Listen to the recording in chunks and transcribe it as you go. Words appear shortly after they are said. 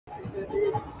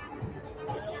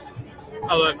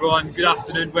Hello everyone, good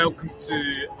afternoon, welcome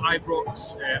to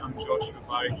Ibrox. I'm Joshua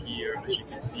Barry here, as you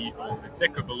can see on the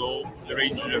ticker below, the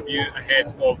Rangers review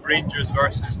ahead of Rangers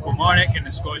versus Kilmarnock in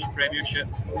the Scottish Premiership.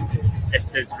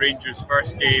 It is Rangers'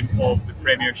 first game of the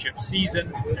Premiership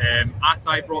season at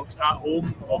Ibrox at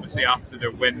home, obviously after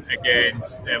their win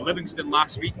against Livingston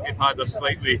last week. They've had a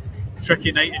slightly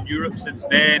tricky night in Europe since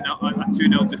then, a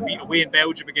 2-0 defeat away in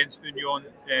Belgium against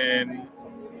Union.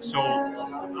 So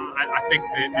I think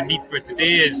the need for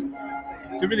today is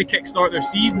to really kickstart their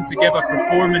season, to give a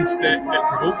performance that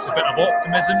provokes a bit of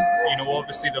optimism. You know,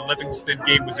 obviously the Livingston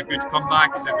game was a good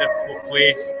comeback. It's a difficult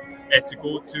place to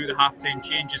go to. The half-time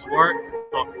changes worked,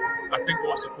 but I think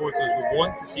what supporters will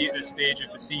want to see at this stage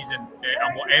of the season,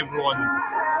 and what everyone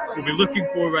will be looking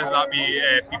for, whether that be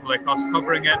people like us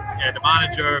covering it, the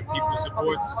manager, people,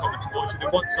 supporters coming to watch it, they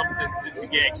want something to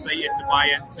get excited, to buy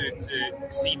into,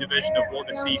 to see the vision of what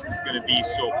the season's going to be.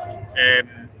 So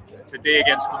today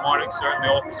against Kilmarnock certainly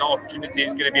offers that opportunity.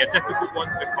 It's going to be a difficult one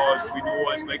because we know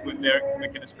what it's like when Derek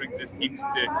McInnes brings his teams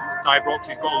to Ibrox.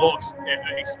 He's got a lot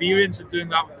of experience of doing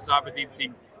that with his Aberdeen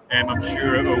team. I'm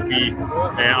sure it will be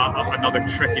another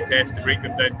tricky test to break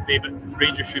them down today, but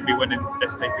Rangers should be winning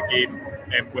this type of game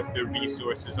with their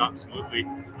resources, absolutely,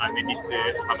 and they need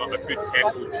to have a good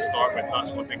tempo to start with.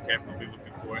 That's what I think everyone will be looking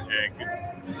for.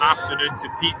 Good afternoon to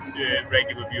Pete,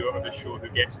 regular viewer of the show who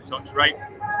gets in touch. Right,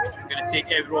 I'm going to take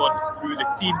everyone through the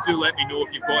team. Do let me know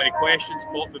if you've got any questions,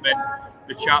 pop them in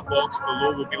the chat box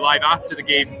below. We'll be live after the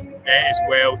game as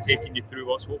well, taking you through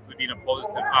what's hopefully been a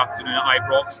positive afternoon at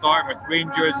Ibrox. Starting with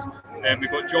Rangers,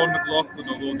 we've got John McLaughlin,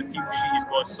 although the team sheet has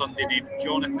got a Sunday name,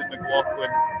 Jonathan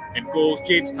McLaughlin in goals,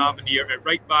 James Tavernier at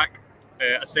right back,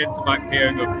 a centre-back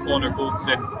pairing of Connor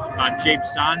Goldson and James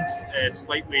Sands.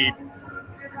 Slightly,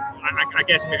 I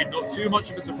guess maybe not too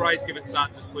much of a surprise given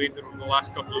Sands has played over the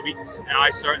last couple of weeks. I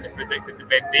certainly predicted that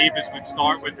Ben Davies would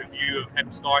start, with a view of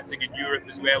him starting in Europe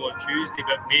as well on Tuesday,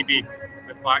 but maybe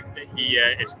the fact that he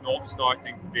is not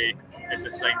starting today is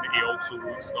a sign that he also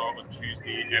won't start on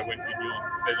Tuesday when Union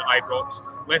visit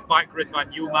Ibrox. Left back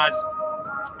Ridvan Yilmaz,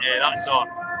 that's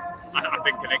I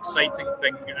think an exciting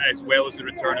thing, as well as the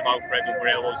return of Alfredo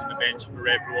Morelos on the bench for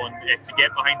everyone to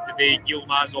get behind today.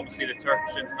 Yilmaz, obviously the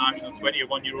Turkish international,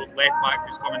 21-year-old left back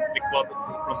who's coming to the club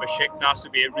from Besiktas.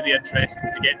 It'll be really interesting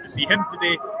to get to see him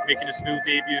today, making his full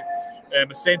debut.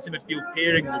 A centre midfield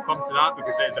pairing, we'll come to that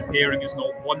because it is a pairing, it's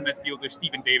not one midfielder.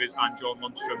 Stephen Davis and John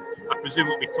Lundstrom. I presume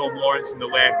it'll be Tom Lawrence on the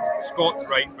left, Scott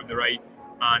Wright from the right,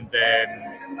 and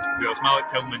who else? Malik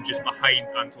Tillman just behind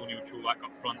Antonio Cholak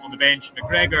up front. On the bench,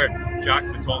 McGregor, Jack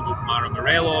Matongo, Kamara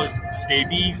Morelos,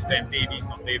 Davies, Ben Davies,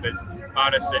 not Davis,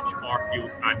 Barisic,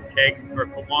 Arfield and King. For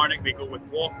Kilmarnock, they go with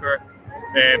Walker,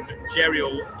 Jerry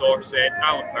Dorset,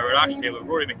 Alan Power, Ash Taylor,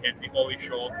 Rory McKenzie, Ollie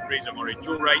Shaw, Fraser Murray,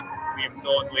 Joe Wright, Liam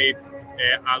Donnelly,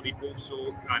 Ali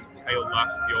Boso and Kyle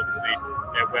Lafferty, obviously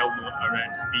well known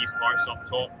around these parts up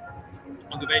top.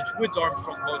 On the bench, Woods,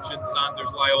 Armstrong, Hodgson,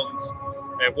 Sanders, Lyons,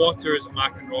 Waters,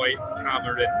 McEnroy,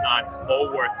 Cameron and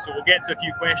Ballworth. So we'll get to a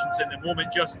few questions in a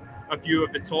moment. Just a few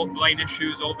of the top line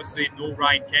issues. Obviously no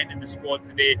Ryan Kent in the squad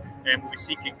today, and we'll be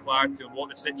seeking clarity on what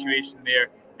the situation there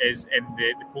is in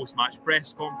the post-match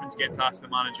press conference. Get to ask the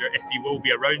manager if he will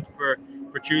be around for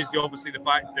Tuesday. Obviously the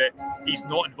fact that he's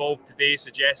not involved today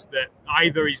suggests that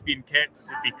either he's been kept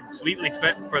to be completely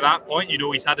fit for that point. You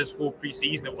know, he's had his full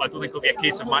pre-season. I don't think it'll be a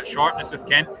case of match sharpness with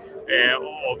Kent.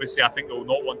 Obviously I think they'll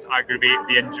not want to aggravate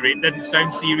the injury. It didn't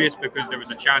sound serious because there was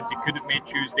a chance he could have made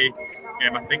Tuesday.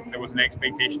 I think there was an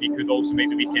expectation he could also make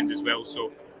the weekend as well.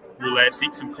 So we'll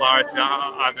seek some clarity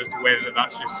as to whether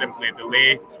that's just simply a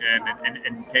delay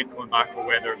in Kent coming back, or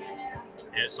whether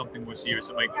it's something more serious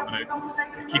that might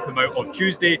keep him out of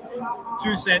Tuesday.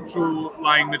 Two central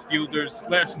lying midfielders.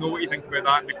 Let us know what you think about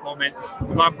that in the comments.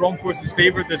 Van Bronckhorst has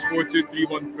favoured this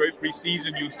 4-2-3-1 throughout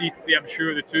pre-season. You'll see today, I'm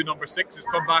sure, the two number 6s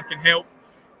come back and help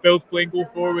build play and go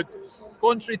forward.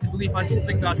 Contrary to belief, I don't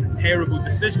think that's a terrible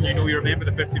decision. You know, you remember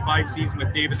the 55 season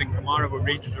with Davis and Kamara, where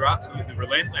Rangers were absolutely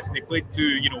relentless, and they played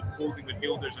two, holding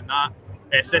midfielders in that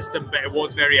system, but it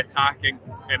was very attacking.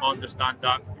 I understand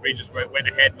that Rangers went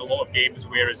ahead in a lot of games,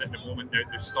 whereas at the moment their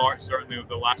starts, certainly over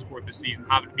the last quarter of the season,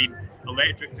 haven't been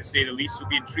electric to say the least. So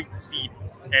be intrigued to see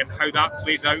how that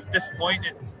plays out.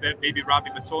 Disappointed that maybe Rabbi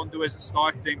Matondo isn't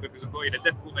starting, because I thought he had a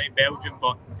difficult night in Belgium,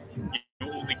 but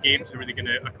only games are really going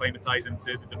to acclimatise him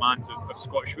to the demands of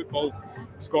Scottish football.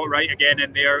 Scott Wright again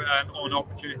in there, on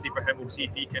opportunity for him. We'll see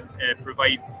if he can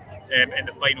provide in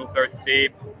the final third today.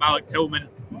 Malik Tillman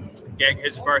getting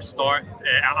his first start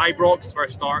at Ibrox,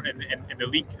 first start in the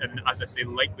league, and as I say,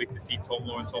 likely to see Tom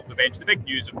Lawrence off the bench. The big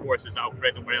news, of course, is that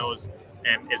Alfredo Morelos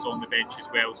is on the bench as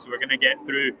well. So we're going to get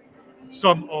through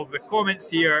some of the comments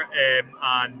here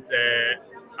and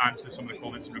answer some of the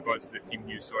comments in regards to the team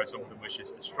news. Sorry, some of them was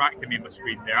just distracting me on my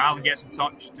screen there. Alan gets in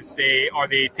touch to say, are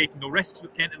they taking no risks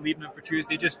with Kent and leaving them for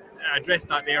Tuesday? Just address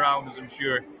that there, Alan, as I'm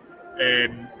sure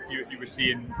you were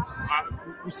saying.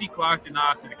 We'll see clarity in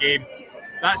that after the game.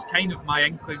 That's kind of my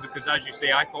inkling, because as you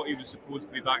say, I thought he was supposed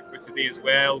to be back for today as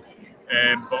well.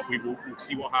 But we'll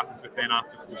see what happens with them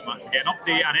after post-match. We'll get an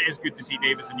update, and it is good to see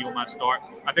Davis and Yilmaz start.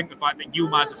 I think the fact that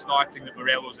Yilmaz is starting, that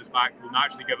Morelos is back, will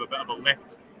naturally give a bit of a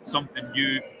lift, something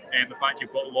new. And the fact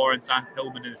you've got Lawrence and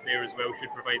Tillman is there as well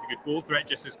should provide a good goal threat,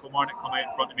 just as Kilmarnock come out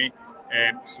in front of me.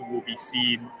 So we'll be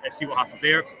see what happens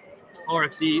there.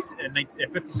 RFC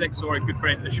 56, sorry, good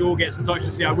friend of the show, gets in touch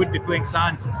to say I would be playing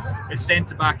Sands as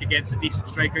centre back against a decent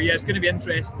striker. Yeah, it's going to be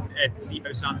interesting to see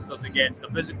how Sands does against a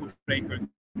physical striker.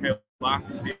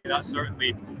 That's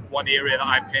certainly one area that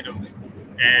I've kind of,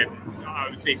 I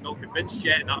would say, he's not convinced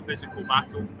yet in that physical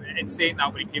battle. In saying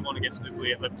that, when he came on against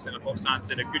Nubley at Livingston, I thought Sands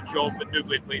did a good job, but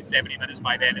Nubley had played 70 minutes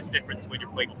by then. It's different when you're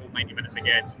playing a whole 90 minutes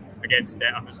against a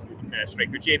physical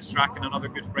striker. James Strachan, another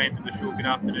good friend of the show, good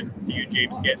afternoon to you,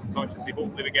 James, gets in touch to say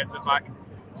hopefully we get it back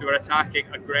to our attacking,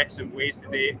 aggressive ways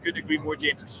today. Couldn't agree more,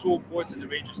 James. It's so important the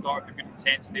Rangers start with good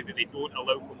intensity that they don't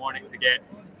allow Kilmarnock to get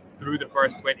through the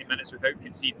first 20 minutes without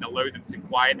conceding, allow them to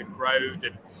quiet the crowd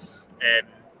and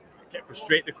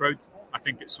frustrate the crowd. I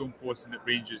think it's so important that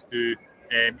Rangers do,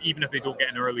 even if they don't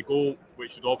get an early goal,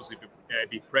 which should obviously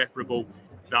be preferable,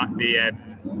 that they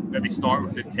start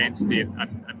with intensity,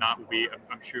 and that will be,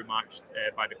 I'm sure, matched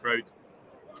by the crowd.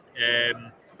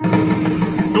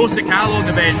 No Sakala on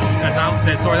the bench, as Alan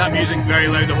says. Sorry, that music's very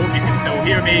loud. I hope you can still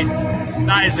hear me.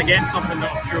 That is again something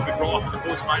that I'm sure will be brought up in the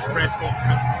post-match press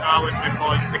conference, Alan,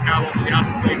 because Sakala obviously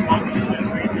hasn't played much.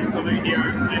 Rangers come out here,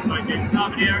 led by James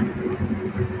Navan here.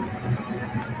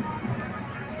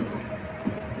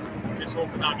 Just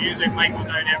hoping that music might go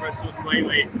down ever so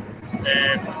slightly,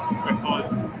 because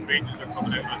Rangers are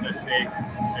coming out, as I say, in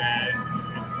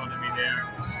front of me there.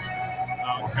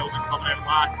 Tillman coming out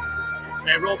last.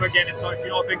 Robert getting in touch. You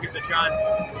know, I think it's a chance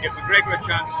to give McGregor a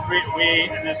chance straight away,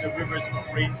 and there's the rumours of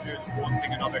Rangers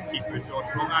wanting another keeper, Josh.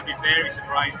 I'd be very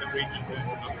surprised if Rangers do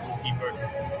another goalkeeper,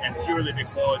 and purely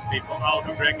because they've got Al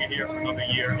McGregor here for another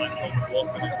year, and John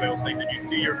McLaughlin as well signed a new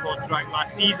 2-year contract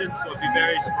last season, so I'd be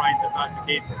very surprised if that's the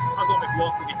case. I thought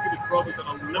McLaughlin, he could have probably done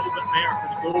a little bit better for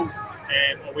the goal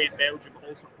away in Belgium, but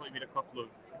also probably made a couple of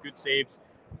good saves.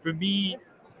 For me,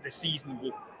 the season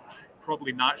will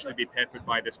probably naturally be peppered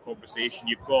by this conversation.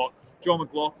 You've got John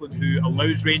McLaughlin, who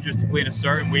allows Rangers to play in a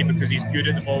certain way because he's good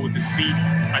at the ball with his feet.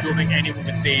 I don't think anyone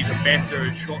would say he's a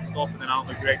better shot stopper than Al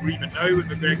McGregor, even now when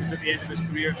McGregor's at the end of his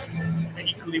career. And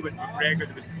equally with McGregor,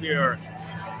 there was clear,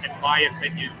 in my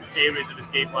opinion, areas of his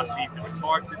game last season that were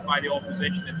targeted by the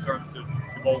opposition in terms of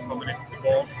the ball coming into the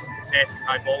box, contested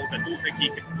high balls. I don't think he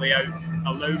can play out,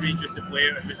 allow Rangers to play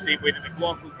out in the same way that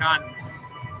McLaughlin can.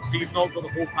 So you've not got the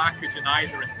whole package in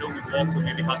either until McLaughlin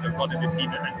maybe has a run in the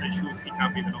team and it shows he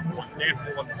can be the number one.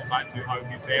 Definitely want to come back to it. I would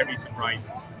be very surprised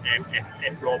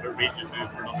if Robert Rangers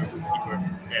moved for another goalkeeper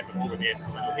before the end.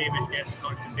 So Davis gets in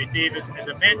touch to say Davis is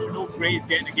a mention. No praise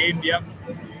getting a game. Yep.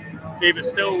 Davis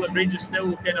still, Rangers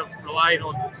still kind of relying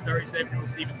on 37-year-old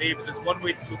Stephen Davis. It's one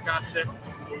way to look at it.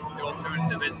 The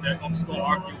alternative is that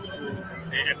Scott Arfield showed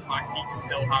the impact he can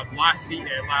still have last week,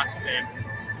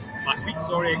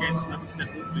 against Livingston.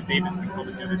 Hopefully Davis can come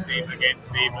and do the same again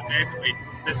today, but definitely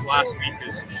this last week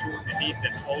has shown the need,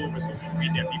 and all over social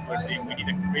media people are saying we need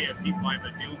a creative deep line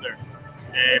midfielder.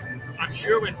 I'm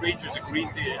sure when Rangers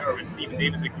agreed to, or when Stephen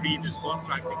Davis agreed his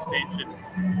contract extension,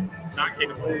 that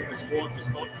kind of hole in the squad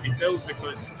was not to be filled,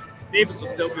 because Davis will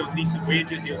still be on decent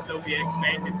wages, he'll still be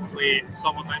expected to play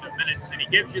some amount of minutes, and he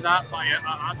gives you that, but I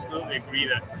absolutely agree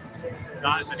that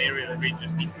that is an area that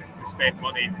Rangers need to spend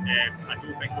money. I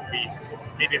don't think it'll be,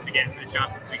 maybe if they get into the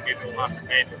Champions League, maybe they'll have to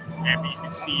spend, but you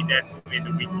can see definitely in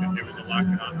the week that there was a lack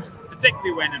of that,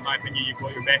 particularly when, in my opinion, you've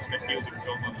got your best midfielder,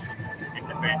 John Munson, in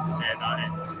defence. That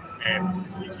is,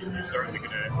 you're certainly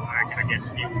going to, I guess,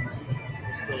 feel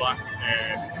the lack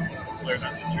player in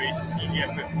that situation.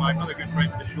 CGF 55, another good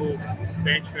friend of the show,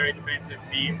 bench very defensive.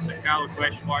 The Sakala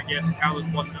question mark, yes, Sakala's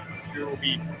one that I'm sure will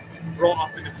be brought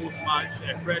up in the post-match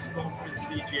press conference.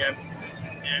 CGF.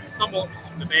 Some options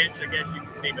from the bench, I guess you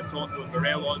can say Matondo and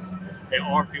Morelos.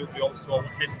 Arfield, we also saw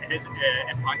his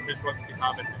impact his runs could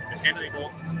have in the penalty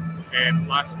box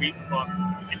last week, but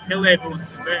until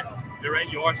everyone's fit,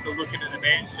 you are still looking at the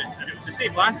bench, and it was the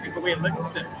same last week away at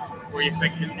Livingston, where you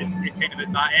think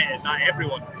is that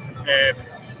everyone.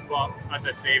 But as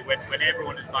I say, when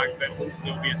everyone is back fit, hopefully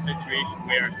there'll be a situation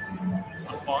where,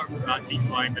 apart from that deep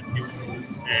line midfield,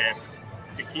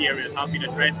 the key areas have been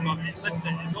addressed. But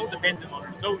listen, it's all dependent on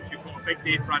results. You've got a big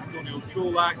day for Antonio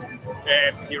Cholak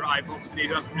here at Ibrox today,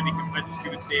 who hasn't really convinced,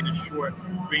 you would say, in his short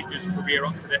Rangers career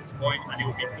up to this point, and he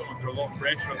will be put under a lot of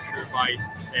pressure, I'm sure, by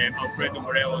Alfredo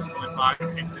Morelos coming back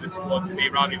into the squad today.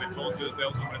 Ravi Matondo as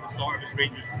well, someone at the start of his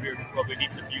Rangers career who probably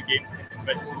needs a few games to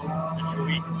convince him and show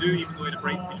he can do, even though he had a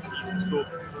bright pre-season. So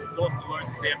lots to learn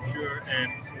today, I'm sure.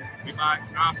 We'll be back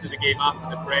after the game,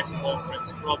 after the press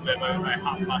conference, probably about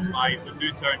 5:30. But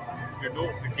do turn your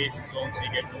notifications on so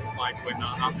you get notified when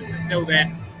that happens. Until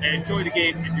then, enjoy the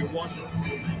game if you're watching.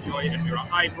 Enjoy it if you're at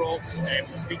Ibrox.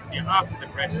 We'll speak to you after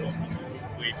the press conference,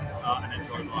 hopefully, and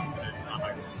enjoy the afternoon at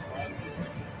Ibrox.